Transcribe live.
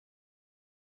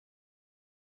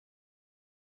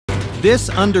This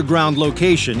underground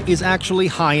location is actually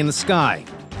high in the sky.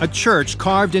 A church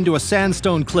carved into a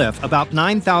sandstone cliff about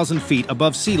 9,000 feet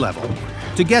above sea level.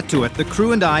 To get to it, the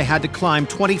crew and I had to climb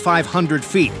 2,500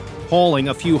 feet, hauling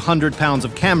a few hundred pounds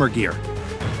of camera gear.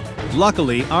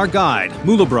 Luckily, our guide,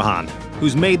 Mulabrahan,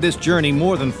 who's made this journey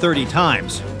more than 30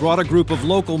 times, brought a group of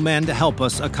local men to help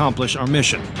us accomplish our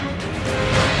mission.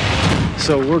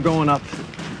 So we're going up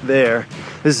there.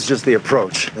 This is just the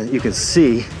approach. You can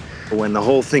see when the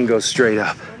whole thing goes straight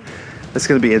up. It's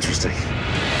going to be interesting.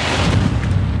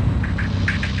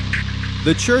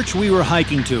 The church we were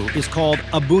hiking to is called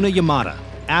Abuna Yamada,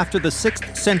 after the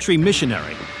 6th century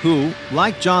missionary who,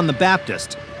 like John the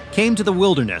Baptist, came to the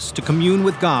wilderness to commune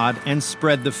with God and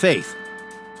spread the faith.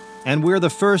 And we're the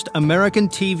first American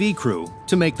TV crew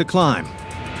to make the climb.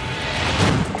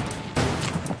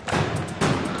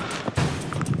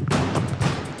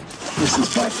 This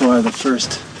is by far the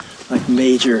first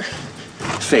major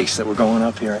face that we're going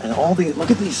up here. And all the, look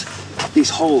at these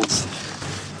holes.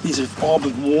 These have all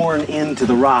been worn into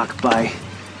the rock by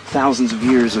thousands of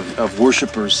years of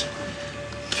worshipers,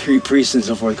 priests and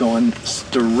so forth, going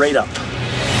straight up.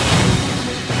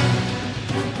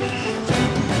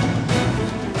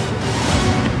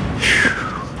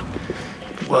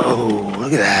 Whoa,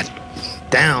 look at that.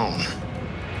 Down.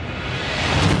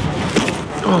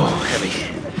 Oh, heavy.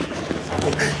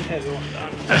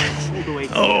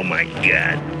 Oh my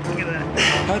God. Look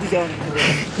at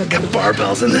that. Got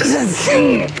barbells in this.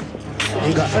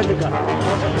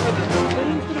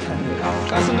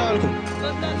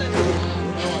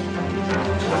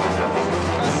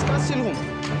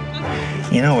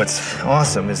 You know what's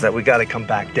awesome is that we got to come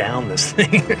back down this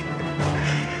thing.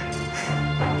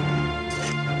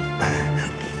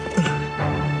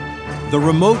 The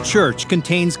remote church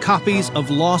contains copies of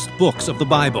lost books of the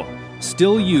Bible,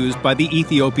 still used by the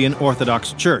Ethiopian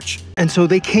Orthodox Church. And so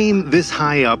they came this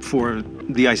high up for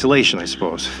the isolation, I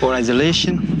suppose. For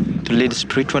isolation, to lead a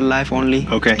spiritual life only,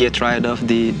 okay. To get rid of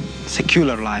the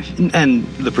secular life. And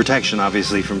the protection,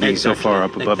 obviously, from being so far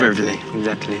up above everything.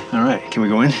 Exactly. All right, can we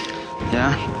go in?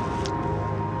 Yeah.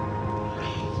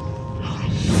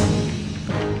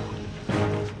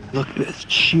 Look at this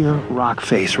sheer rock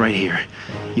face right here.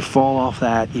 You fall off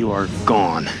that, you are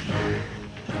gone.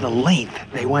 The length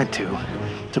they went to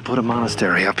put a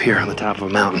monastery up here on the top of a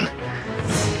mountain.